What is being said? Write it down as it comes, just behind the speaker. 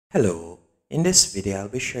Hello, in this video I'll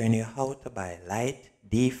be showing you how to buy Lite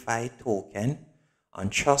DeFi token on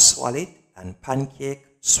Trust Wallet and Pancake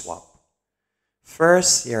Swap.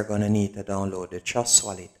 First, you're going to need to download the Trust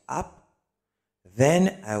Wallet app.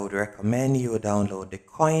 Then I would recommend you download the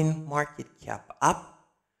Coin Market Cap app.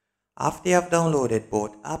 After you have downloaded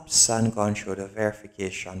both apps and gone through the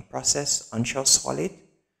verification process on Trust Wallet,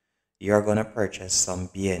 you're going to purchase some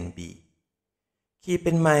BNB. Keep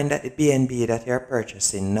in mind that the BNB that you're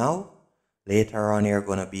purchasing now, later on you're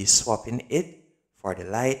going to be swapping it for the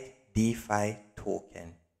Lite DeFi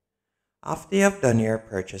token. After you have done your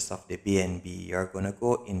purchase of the BNB, you're going to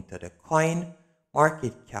go into the Coin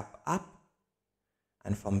Market Cap app.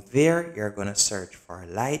 And from there, you're going to search for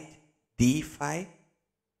Lite DeFi.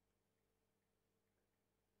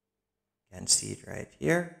 You can see it right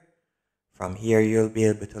here. From here, you'll be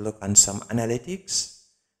able to look on some analytics.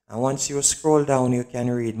 And once you scroll down, you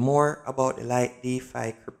can read more about the Lite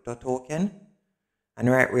DeFi crypto token.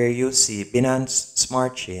 And right where you see Binance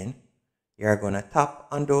Smart Chain, you're going to tap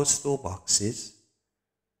on those two boxes.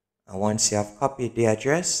 And once you have copied the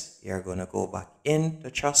address, you're going to go back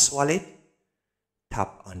into Trust Wallet,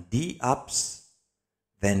 tap on the apps,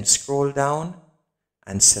 then scroll down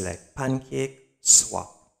and select Pancake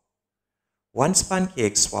Swap. Once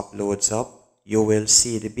Pancake Swap loads up, you will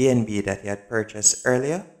see the BNB that you had purchased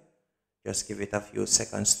earlier. Just give it a few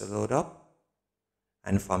seconds to load up.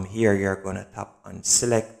 And from here, you're going to tap on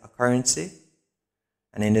select a currency.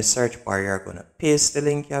 And in the search bar, you're going to paste the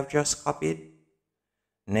link you have just copied.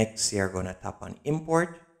 Next, you're going to tap on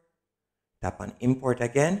import. Tap on import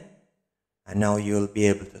again. And now you'll be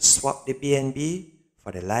able to swap the BNB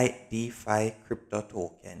for the Lite DeFi crypto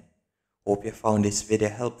token. Hope you found this video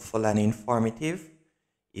helpful and informative.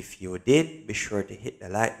 If you did, be sure to hit the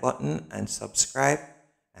like button and subscribe.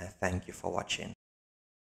 And thank you for watching.